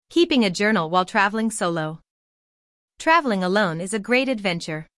Keeping a journal while traveling solo. Traveling alone is a great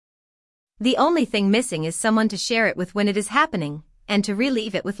adventure. The only thing missing is someone to share it with when it is happening, and to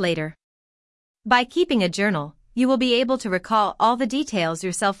relive it with later. By keeping a journal, you will be able to recall all the details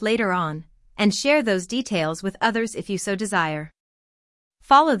yourself later on, and share those details with others if you so desire.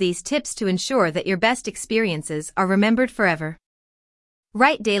 Follow these tips to ensure that your best experiences are remembered forever.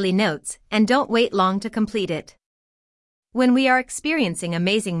 Write daily notes and don't wait long to complete it. When we are experiencing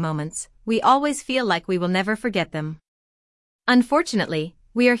amazing moments, we always feel like we will never forget them. Unfortunately,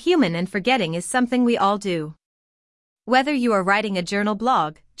 we are human and forgetting is something we all do. Whether you are writing a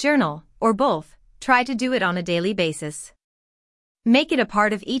blog, journal, or both, try to do it on a daily basis. Make it a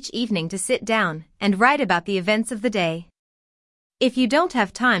part of each evening to sit down and write about the events of the day. If you don't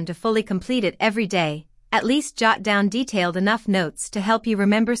have time to fully complete it every day, at least jot down detailed enough notes to help you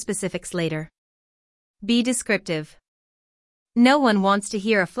remember specifics later. Be descriptive. No one wants to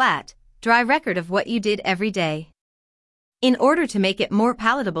hear a flat, dry record of what you did every day. In order to make it more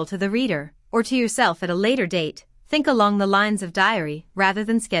palatable to the reader, or to yourself at a later date, think along the lines of diary rather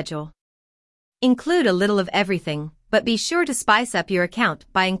than schedule. Include a little of everything, but be sure to spice up your account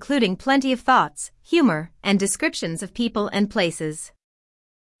by including plenty of thoughts, humor, and descriptions of people and places.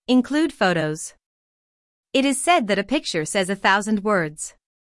 Include photos. It is said that a picture says 1,000 words.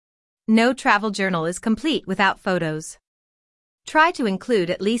 No travel journal is complete without photos. Try to include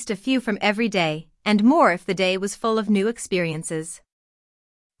at least a few from every day, and more if the day was full of new experiences.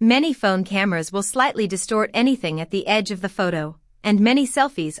 Many phone cameras will slightly distort anything at the edge of the photo, and many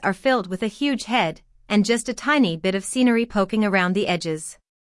selfies are filled with a huge head, and just a tiny bit of scenery poking around the edges.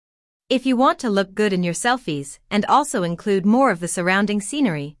 If you want to look good in your selfies and also include more of the surrounding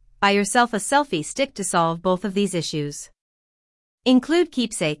scenery, buy yourself a selfie stick to solve both of these issues. Include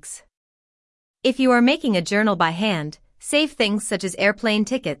keepsakes. If you are making a journal by hand, save things such as airplane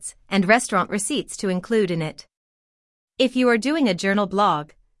tickets and restaurant receipts to include in it. If you are doing a journal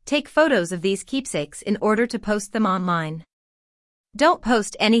blog, take photos of these keepsakes in order to post them online. Don't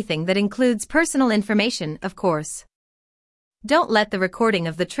post anything that includes personal information, of course. Don't let the recording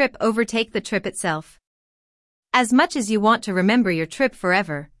of the trip overtake the trip itself. As much as you want to remember your trip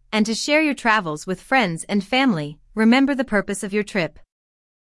forever, and to share your travels with friends and family, remember the purpose of your trip.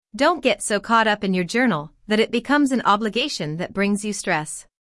 Don't get so caught up in your journal that it becomes an obligation that brings you stress.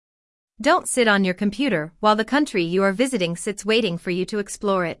 Don't sit on your computer while the country you are visiting sits waiting for you to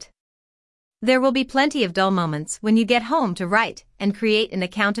explore it. There will be plenty of dull moments when you get home to write and create an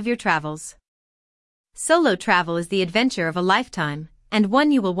account of your travels. Solo travel is the adventure of a lifetime, and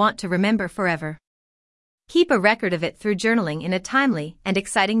one you will want to remember forever. Keep a record of it through journaling in a timely and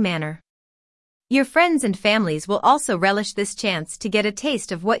exciting manner. Your friends and families will also relish this chance to get a taste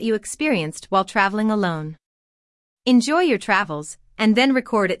of what you experienced while traveling alone. Enjoy your travels, and then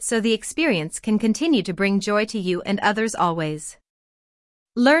record it so the experience can continue to bring joy to you and others always.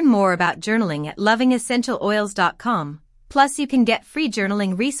 Learn more about journaling at lovingessentialoils.com, plus you can get free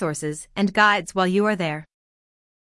journaling resources and guides while you are there.